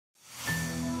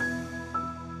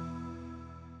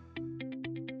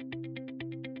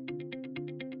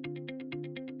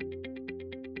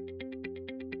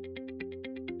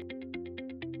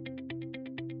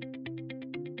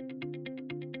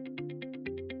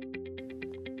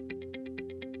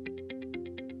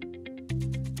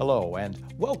Hello, and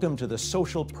welcome to the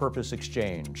Social Purpose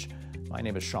Exchange. My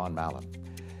name is Sean Mallon.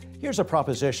 Here's a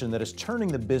proposition that is turning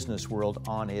the business world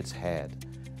on its head.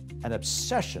 An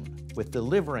obsession with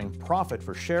delivering profit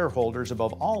for shareholders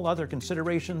above all other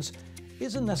considerations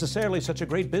isn't necessarily such a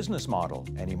great business model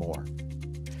anymore.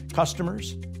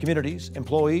 Customers, communities,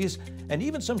 employees, and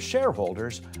even some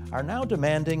shareholders are now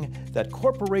demanding that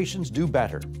corporations do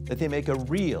better, that they make a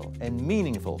real and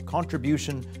meaningful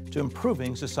contribution to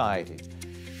improving society.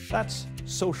 That's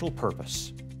social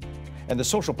purpose. And the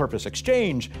Social Purpose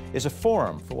Exchange is a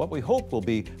forum for what we hope will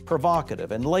be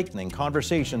provocative, enlightening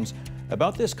conversations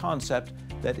about this concept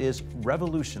that is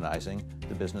revolutionizing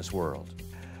the business world.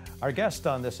 Our guest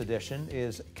on this edition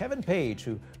is Kevin Page,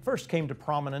 who first came to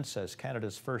prominence as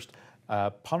Canada's first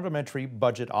Parliamentary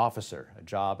Budget Officer, a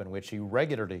job in which he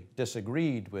regularly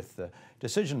disagreed with the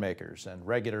decision makers and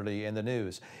regularly in the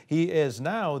news. He is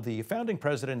now the founding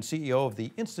president and CEO of the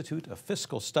Institute of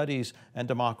Fiscal Studies and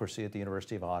Democracy at the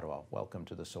University of Ottawa. Welcome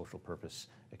to the Social Purpose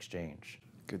Exchange.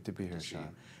 Good to be here, Sean.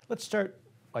 Let's start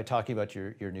by talking about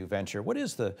your new venture. What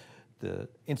is the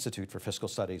Institute for Fiscal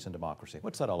Studies and Democracy?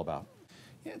 What's that all about?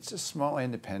 Yeah, it's a small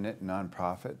independent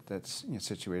nonprofit that's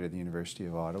situated at the University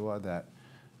of Ottawa that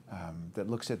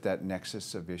looks at that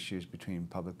nexus of issues between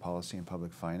public policy and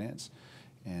public finance,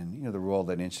 and the role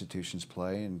that institutions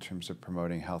play in terms of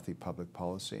promoting healthy public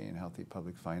policy and healthy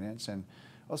public finance. And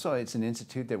also, it's an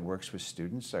institute that works with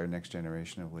students, our next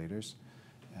generation of leaders.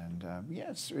 And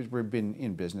we've been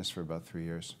in business for about 3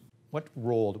 years. What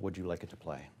role would you like it to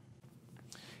play?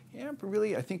 Yeah, but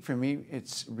really, I think for me,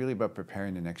 it's really about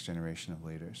preparing the next generation of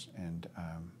leaders. And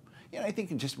I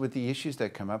think just with the issues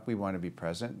that come up, we want to be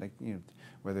present. Like,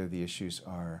 whether the issues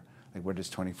are like, what does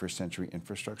 21st century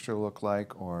infrastructure look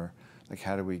like, or like,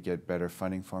 how do we get better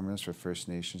funding formulas for First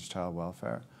Nations child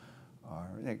welfare, or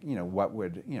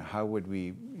how would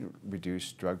we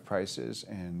reduce drug prices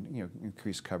and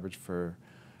increase coverage for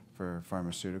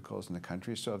pharmaceuticals in the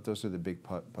country. So if those are the big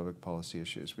public policy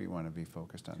issues, we want to be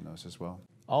focused on those as well.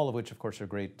 All of which, of course, are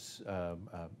great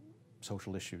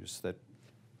social issues that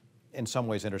in some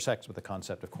ways intersects with the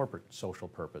concept of corporate social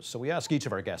purpose. So we ask each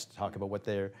of our guests to talk about what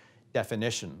their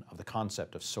definition of the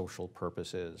concept of social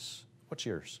purpose is. What's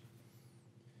yours?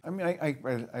 I mean,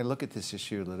 I look at this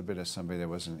issue a little bit as somebody that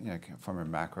wasn't a former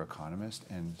macroeconomist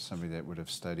and somebody that would have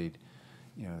studied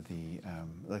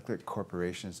the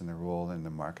corporations and their role in the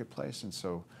marketplace. And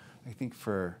so I think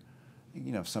for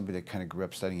somebody that kind of grew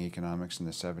up studying economics in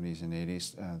the 70s and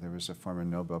 80s, there was a former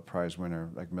Nobel Prize winner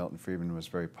like Milton Friedman was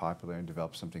very popular and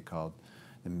developed something called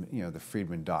the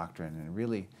Friedman Doctrine, and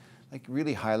really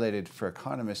highlighted for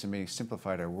economists and maybe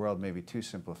simplified our world, maybe too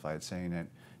simplified, saying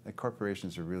that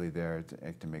corporations are really there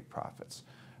to make profits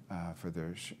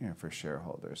for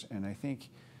shareholders. And I think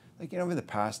over the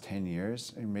past 10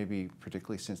 years, and maybe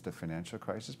particularly since the financial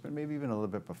crisis, but maybe even a little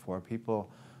bit before,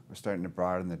 people were starting to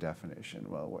broaden the definition.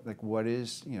 Well, what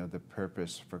is the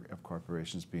purpose of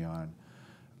corporations beyond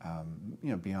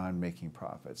beyond making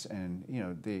profits? And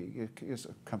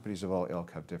companies of all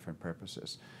ilk have different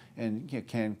purposes. And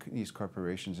can these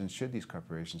corporations, and should these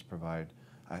corporations provide?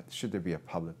 Should there be a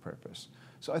public purpose?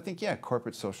 So I think,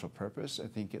 corporate social purpose. I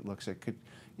think it looks at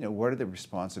what are the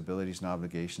responsibilities and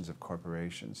obligations of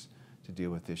corporations to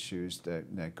deal with issues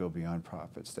that go beyond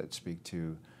profits, that speak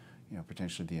to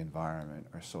potentially the environment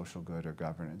or social good or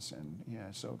governance. And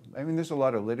so I mean, there's a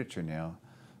lot of literature now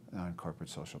on corporate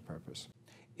social purpose.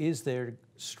 Is there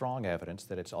strong evidence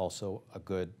that it's also a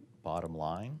good bottom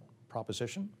line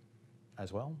proposition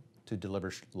as well, to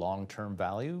deliver long-term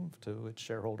value to its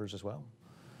shareholders as well?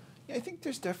 Yeah, I think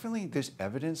there's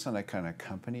evidence on a kind of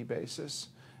company basis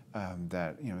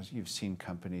that you've seen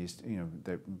companies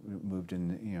that moved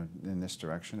in this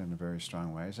direction in very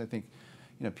strong ways. I think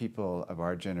people of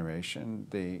our generation,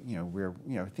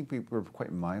 I think we're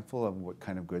quite mindful of what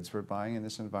kind of goods we're buying in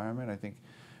this environment. I think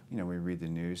we read the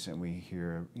news and we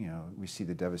hear we see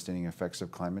the devastating effects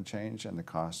of climate change and the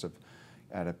cost of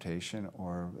adaptation,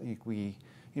 or we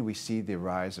see the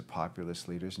rise of populist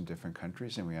leaders in different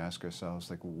countries, and we ask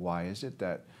ourselves, why is it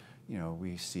that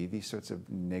we see these sorts of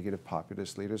negative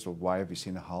populist leaders? Or why have we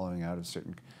seen the hollowing out of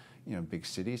certain big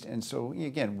cities? And so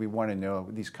again, we want to know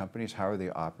these companies, how are they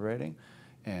operating?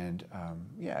 And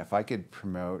if I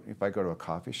go to a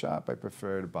coffee shop, I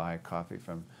prefer to buy coffee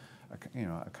from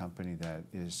a company that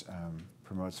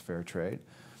promotes fair trade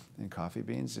in coffee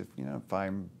beans. If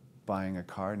I'm buying a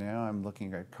car now, I'm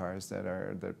looking at cars that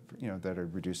are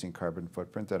reducing carbon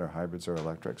footprint, that are hybrids or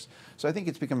electrics. So I think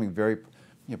it's becoming very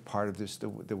part of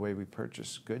the way we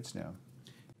purchase goods now.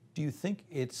 Do you think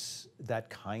it's that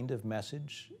kind of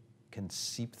message can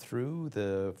seep through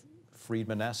the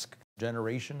Friedman-esque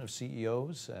generation of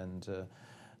CEOs and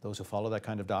those who follow that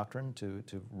kind of doctrine to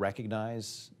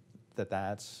recognize that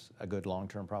that's a good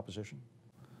long-term proposition?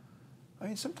 I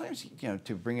mean, sometimes,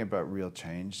 to bring about real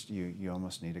change, you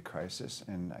almost need a crisis.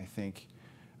 And I think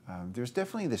there's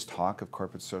definitely this talk of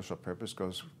corporate social purpose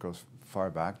goes far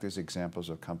back. There's examples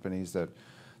of companies that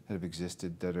have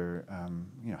existed that are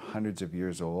hundreds of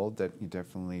years old that you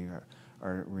definitely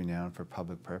are renowned for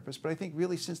public purpose. But I think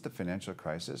really since the financial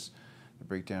crisis, the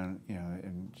breakdown,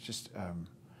 and just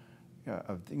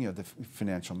of the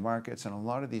financial markets and a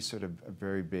lot of these sort of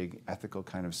very big ethical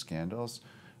kind of scandals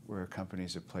where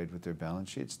companies have played with their balance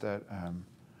sheets that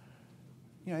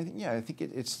I think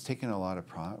it's taken a lot of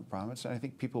promise, and I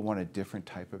think people want a different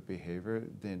type of behavior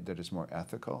that is more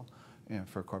ethical. And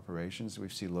for corporations, we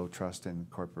see low trust in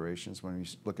corporations when we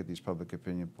look at these public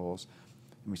opinion polls,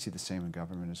 and we see the same in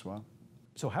government as well.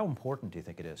 So how important do you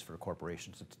think it is for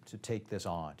corporations to take this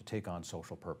on, to take on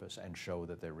social purpose and show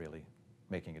that they're really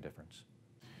making a difference?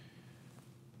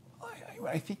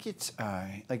 I think it's,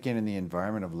 again, in the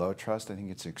environment of low trust, I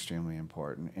think it's extremely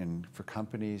important. And for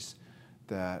companies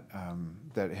that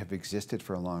have existed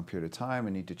for a long period of time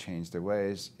and need to change their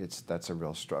ways, that's a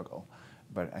real struggle.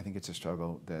 But I think it's a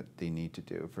struggle that they need to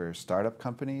do. For startup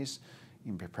companies,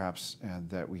 perhaps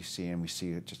that we see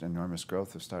just enormous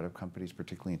growth of startup companies,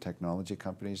 particularly in technology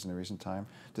companies in the recent time,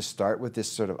 to start with this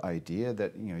sort of idea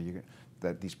that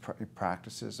that these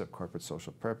practices of corporate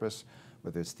social purpose,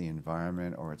 whether it's the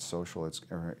environment or it's social,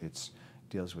 or it's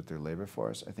deals with their labor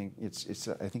force. I think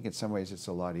I think in some ways it's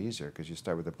a lot easier because you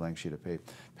start with a blank sheet of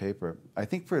paper. I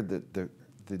think for the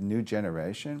new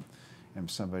generation, I'm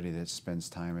somebody that spends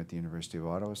time at the University of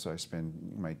Ottawa, so I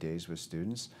spend my days with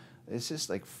students. It's just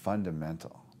like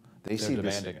fundamental. They see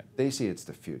it's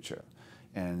the future,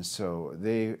 and so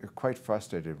they are quite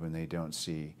frustrated when they don't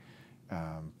see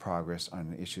progress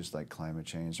on issues like climate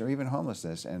change or even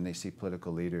homelessness, and they see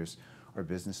political leaders or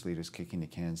business leaders kicking the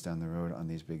cans down the road on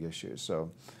these big issues.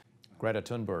 So, Greta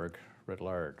Thunberg writ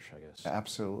large, I guess.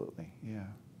 Absolutely, yeah.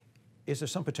 Is there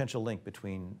some potential link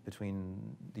between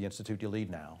the institute you lead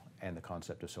now and the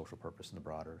concept of social purpose in the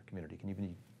broader community? Can you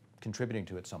be contributing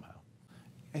to it somehow?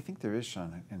 I think there is,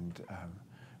 Sean, and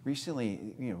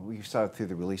recently, we saw through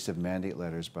the release of mandate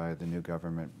letters by the new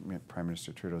government, Prime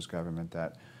Minister Trudeau's government,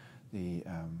 that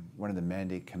one of the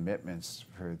mandate commitments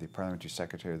for the Parliamentary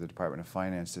Secretary of the Department of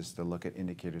Finance is to look at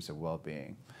indicators of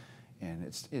well-being, and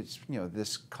it's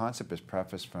this concept is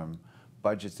prefaced from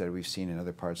budgets that we've seen in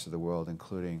other parts of the world,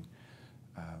 including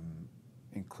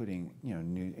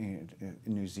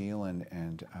New Zealand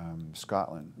and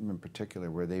Scotland in particular,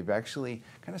 where they've actually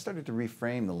kind of started to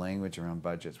reframe the language around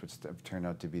budgets, which have turned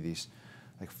out to be these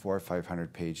like 400 or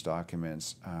 500 page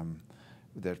documents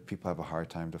that people have a hard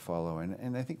time to follow.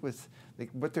 And I think with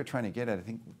what they're trying to get at, I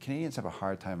think Canadians have a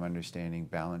hard time understanding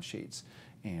balance sheets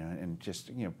and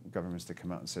just governments that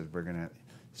come out and said we're going to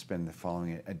spend the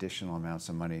following additional amounts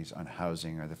of money on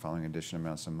housing or the following additional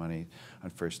amounts of money on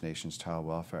First Nations child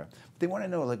welfare. But they want to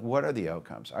know, what are the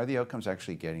outcomes? Are the outcomes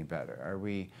actually getting better? Are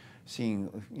we seeing,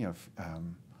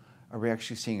 are we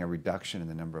actually seeing a reduction in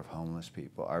the number of homeless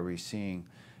people? Are we seeing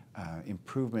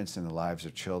improvements in the lives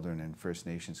of children in First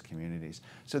Nations communities?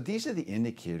 So these are the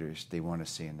indicators they want to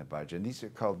see in the budget. And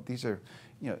these are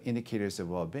indicators of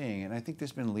well-being. And I think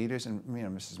there's been leaders, and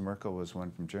Mrs. Merkel was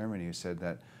one from Germany who said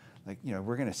that,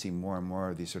 we're going to see more and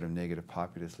more of these sort of negative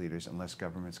populist leaders unless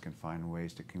governments can find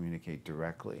ways to communicate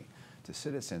directly to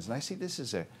citizens. And I see this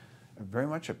as very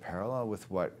much a parallel with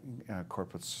what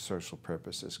corporate social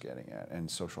purpose is getting at and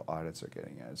social audits are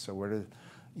getting at. So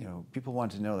people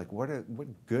want to know, what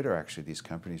good are actually these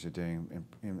companies are doing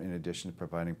in addition to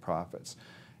providing profits.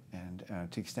 And to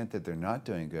the extent that they're not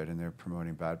doing good and they're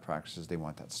promoting bad practices, they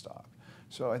want that stopped.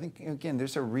 So I think, again,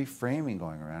 there's a reframing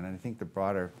going around, and I think the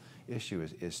broader issue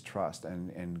is trust,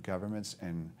 and governments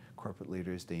and corporate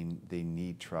leaders, they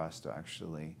need trust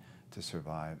to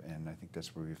survive, and I think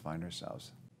that's where we find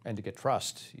ourselves. And to get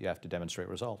trust, you have to demonstrate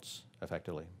results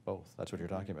effectively, both. That's what you're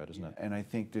talking about, isn't it? And I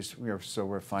think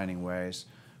we're finding ways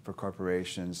for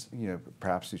corporations,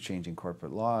 perhaps through changing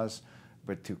corporate laws,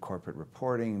 but through corporate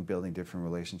reporting, building different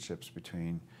relationships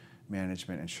between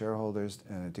management and shareholders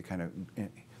to kind of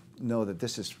know that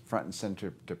this is front and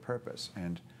center to purpose.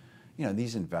 And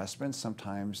these investments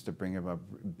sometimes to bring about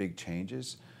big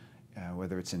changes,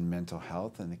 whether it's in mental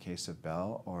health in the case of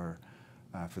Bell, or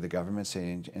for the government,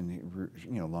 say in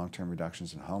long-term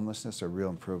reductions in homelessness or real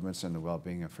improvements in the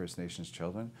well-being of First Nations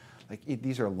children.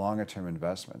 These are longer-term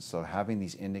investments. So having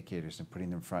these indicators and putting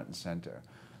them front and center,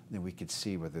 then we could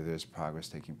see whether there's progress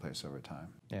taking place over time.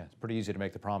 Yeah, it's pretty easy to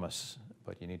make the promise,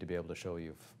 but you need to be able to show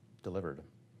you've delivered.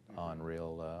 on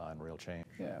real change.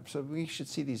 Yeah, so we should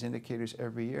see these indicators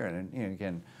every year. And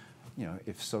again,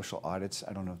 if social audits,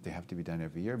 I don't know if they have to be done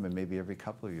every year, but maybe every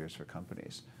couple of years for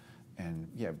companies. And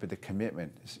yeah, but the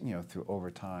commitment, through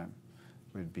over time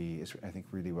is I think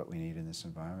really what we need in this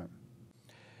environment.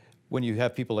 When you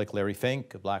have people like Larry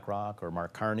Fink of BlackRock or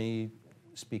Mark Carney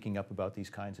speaking up about these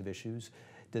kinds of issues,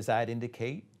 does that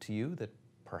indicate to you that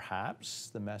perhaps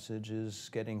the message is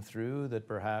getting through, that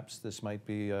perhaps this might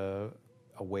be a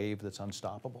wave that's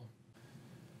unstoppable?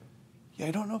 Yeah,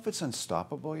 I don't know if it's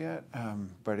unstoppable yet,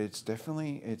 but it's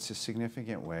a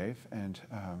significant wave, and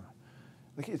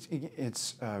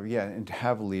and to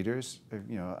have leaders,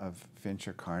 of Finch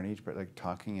or Carney, but like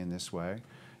talking in this way,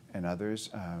 and others,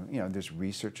 there's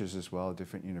researchers as well at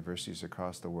different universities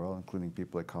across the world, including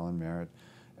people like Colin Merritt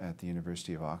at the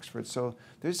University of Oxford. So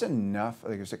there's enough.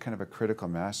 There's a kind of a critical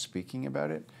mass speaking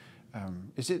about it.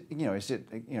 Is it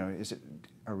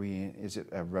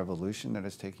a revolution that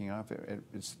is taking off? I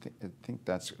think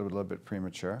that's a little bit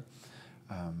premature.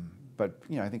 But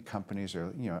I think companies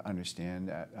understand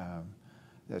that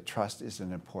that trust is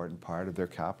an important part of their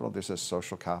capital. There's a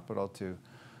social capital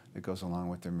that goes along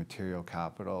with their material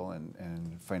capital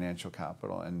and financial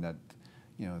capital, and that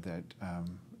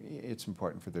it's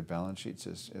important for their balance sheets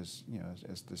as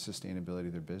the sustainability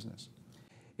of their business.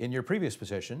 In your previous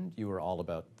position, you were all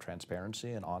about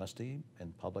transparency and honesty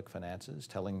in public finances,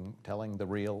 telling the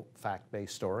real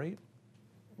fact-based story,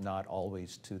 not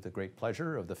always to the great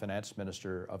pleasure of the finance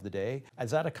minister of the day.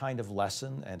 Is that a kind of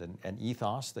lesson and an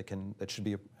ethos that should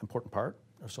be an important part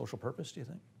of social purpose, do you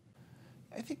think?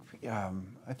 I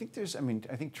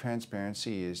think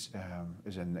transparency is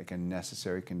a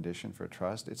necessary condition for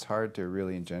trust. It's hard to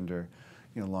really engender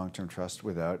long-term trust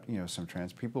without some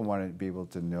people want to be able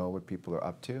to know what people are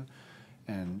up to,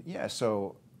 and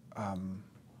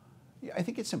I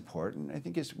think it's important. I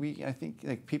think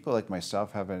like people like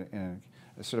myself have a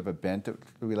sort of a bent that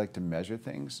we like to measure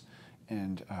things,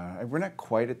 and we're not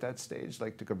quite at that stage.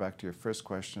 Like, to go back to your first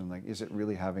question, like, is it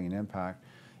really having an impact?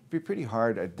 It'd be pretty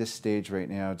hard at this stage right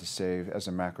now to say, as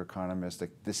a macroeconomist,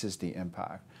 like, this is the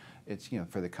impact. It's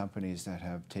for the companies that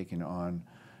have taken on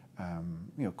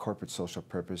corporate social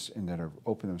purpose and that are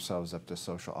open themselves up to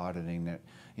social auditing, that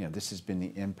this has been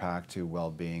the impact to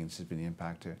well-being, this has been the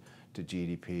impact to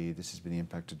GDP, this has been the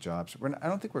impact to jobs. I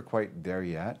don't think we're quite there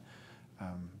yet,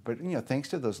 but thanks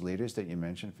to those leaders that you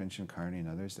mentioned, Finch and Carney and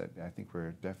others, that I think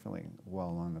we're definitely well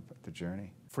along the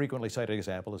journey. Frequently cited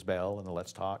example is Bell and the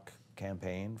Let's Talk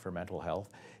campaign for mental health.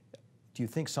 Do you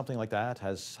think something like that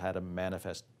has had a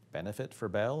manifest benefit for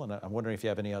Bell? And I'm wondering if you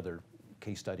have any other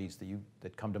case studies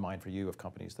that come to mind for you of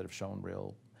companies that have shown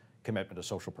real commitment to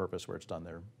social purpose where it's done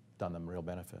them real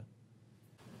benefit.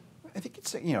 I think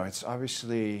it's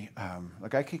obviously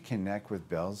like, I could connect with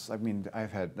Bell's. I mean,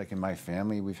 I've had, like, in my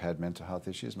family, we've had mental health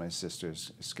issues. My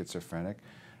sister's schizophrenic.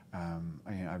 I'm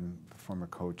a former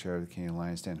co-chair of the Canadian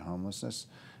Alliance to End Homelessness.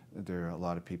 There are a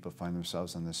lot of people find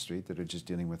themselves on the street that are just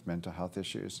dealing with mental health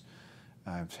issues.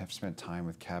 I have spent time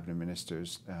with cabinet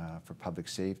ministers for public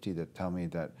safety that tell me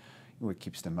that what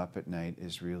keeps them up at night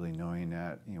is really knowing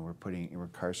that we're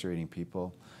incarcerating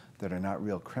people that are not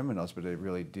real criminals, but are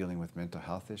really dealing with mental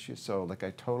health issues. So, like,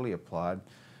 I totally applaud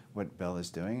what Bell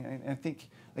is doing. I think,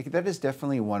 like, that is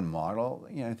definitely one model.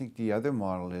 I think the other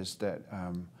model is that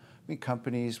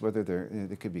companies, whether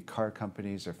they could be car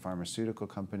companies or pharmaceutical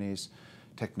companies,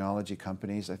 technology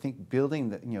companies, I think building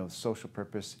the social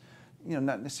purpose.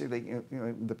 Not necessarily,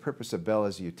 the purpose of Bell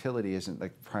as a utility isn't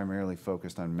like primarily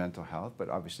focused on mental health, but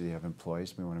obviously they have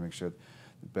employees. We want to make sure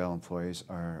the Bell employees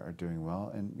are doing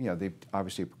well, and they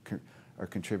obviously are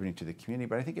contributing to the community.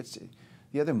 But I think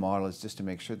the other model is just to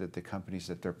make sure that the companies,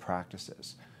 that their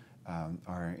practices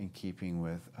are in keeping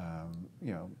with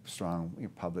strong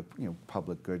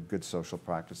public good social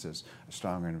practices, a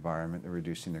stronger environment, they're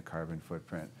reducing their carbon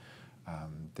footprint,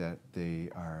 that they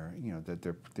are that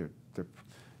they're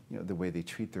the way they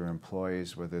treat their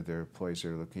employees, whether their employees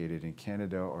are located in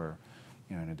Canada or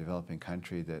in a developing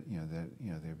country, that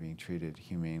they're being treated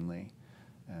humanely,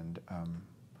 and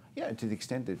to the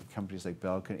extent that companies like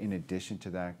Bell could, in addition to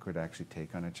that, could actually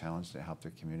take on a challenge to help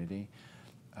their community,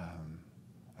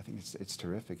 I think it's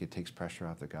terrific. It takes pressure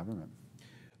off the government.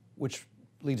 Which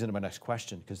leads into my next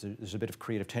question, because there's a bit of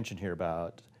creative tension here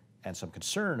about, and some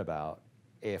concern about,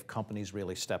 if companies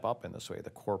really step up in this way, the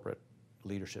corporate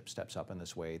leadership steps up in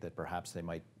this way, that perhaps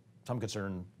some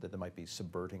concern that they might be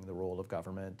subverting the role of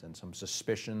government, and some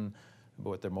suspicion about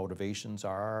what their motivations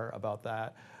are about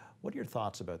that. What are your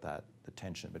thoughts about that, the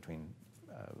tension between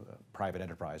private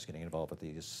enterprise getting involved with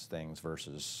these things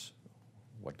versus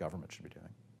what government should be doing?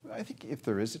 I think if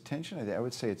there is a tension, I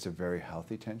would say it's a very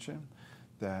healthy tension,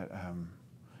 that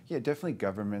yeah, definitely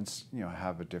governments,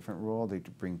 have a different role. They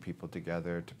bring people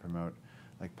together to promote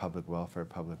like public welfare,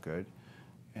 public good,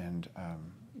 and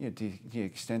to the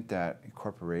extent that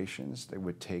corporations they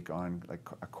would take on like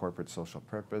a corporate social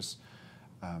purpose,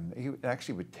 it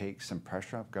actually would take some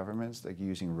pressure off governments, like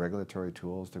using regulatory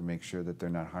tools to make sure that they're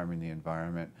not harming the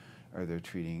environment, or they're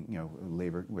treating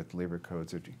labor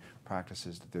codes or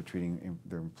practices that they're treating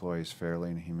their employees fairly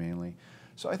and humanely.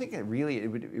 So I think it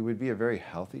would be a very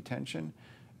healthy tension.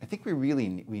 I think we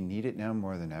need it now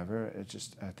more than ever.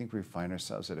 I think we find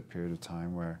ourselves at a period of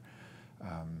time where,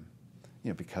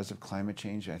 because of climate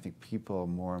change, I think people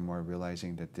more and more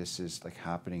realizing that this is like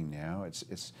happening now.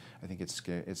 I think it's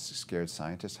scared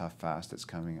scientists how fast it's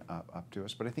coming up to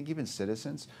us. But I think even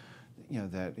citizens,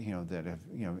 that have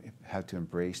had to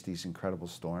embrace these incredible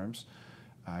storms.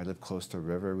 I live close to a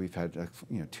river. We've had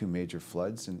 2 major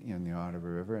floods in the Ottawa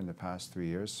River in the past 3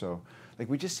 years. So like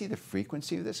we just see the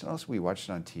frequency of this, and also we watch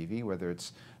it on TV. Whether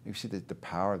it's we see the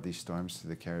power of these storms to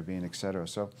the Caribbean, et cetera.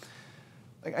 So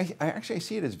like I actually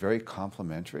see it as very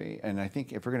complementary. And I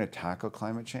think if we're going to tackle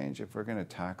climate change, if we're going to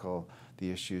tackle the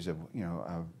issues of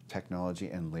of technology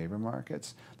and labor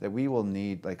markets, that we will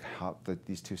need like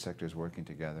these 2 sectors working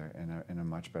together in a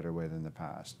much better way than the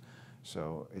past.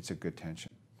 So it's a good tension.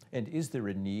 And is there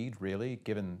a need, really,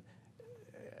 given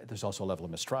there's also a level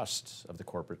of mistrust of the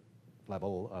corporate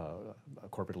level,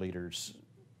 corporate leaders,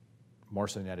 more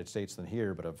so in the United States than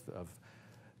here, but of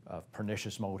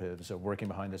pernicious motives, of working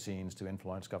behind the scenes to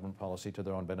influence government policy to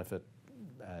their own benefit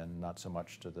and not so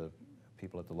much to the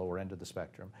people at the lower end of the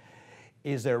spectrum?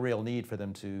 Is there a real need for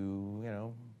them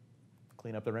to,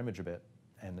 clean up their image a bit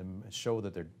and show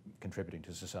that they're contributing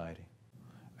to society?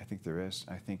 I think there is.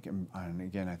 I think, and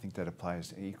again, I think that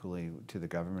applies equally to the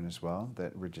government as well,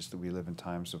 that we live in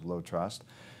times of low trust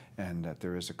and that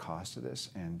there is a cost to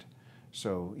this. And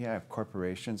so, yeah, if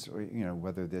corporations, or,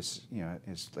 whether this,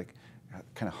 is like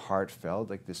kind of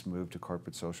heartfelt, like this move to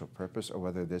corporate social purpose, or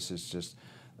whether this is just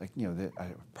like,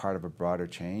 part of a broader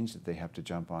change that they have to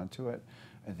jump onto it,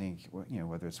 I think,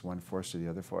 whether it's one force or the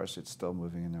other force, it's still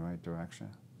moving in the right direction.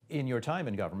 In your time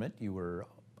in government, you were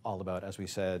all about, as we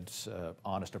said,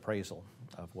 honest appraisal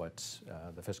of what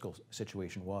the fiscal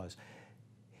situation was.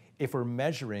 If we're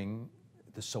measuring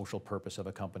the social purpose of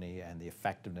a company and the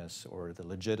effectiveness or the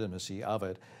legitimacy of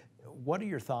it, what are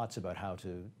your thoughts about how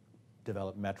to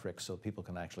develop metrics so people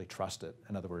can actually trust it?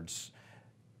 In other words,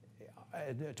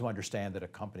 to understand that a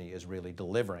company is really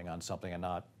delivering on something and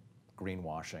not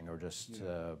greenwashing or just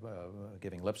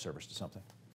giving lip service to something.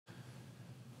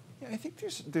 Yeah, I think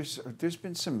there's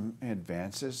been some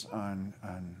advances on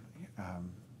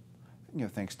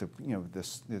thanks to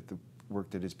the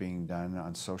work that is being done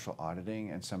on social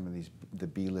auditing and some of the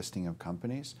B-listing of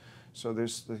companies. So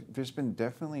there's been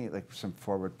definitely like some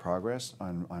forward progress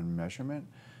on measurement,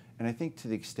 and I think to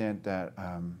the extent that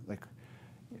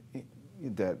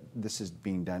that this is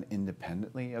being done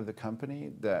independently of the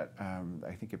company, that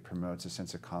I think it promotes a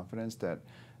sense of confidence that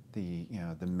the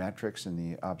metrics and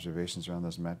the observations around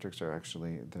those metrics are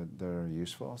actually they're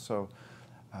useful. So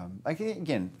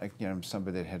I'm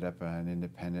somebody that headed up an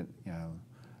independent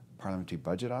Parliamentary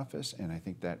Budget Office, and I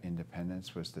think that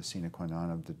independence was the sine qua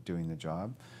non of doing the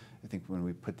job. I think when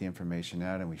we put the information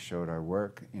out and we showed our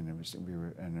work, and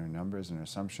our numbers and our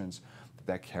assumptions,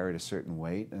 that carried a certain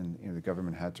weight, and the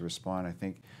government had to respond. I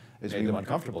think It made them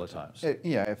uncomfortable at times.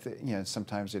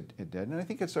 Sometimes it did, and I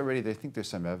think it's already. I think there's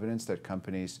some evidence that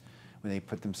companies, when they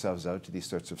put themselves out to these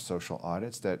sorts of social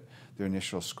audits, that their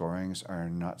initial scorings are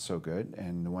not so good,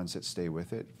 and the ones that stay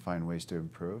with it find ways to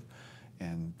improve,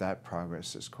 and that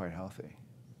progress is quite healthy.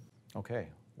 Okay,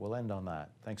 we'll end on that.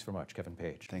 Thanks very much, Kevin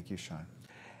Page. Thank you, Sean.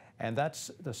 And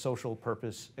that's the Social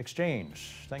Purpose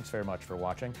Exchange. Thanks very much for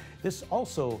watching. This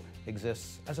also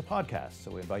exists as a podcast,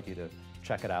 so we invite you to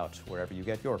check it out wherever you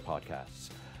get your podcasts.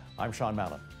 I'm Sean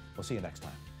Mallon. We'll see you next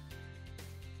time.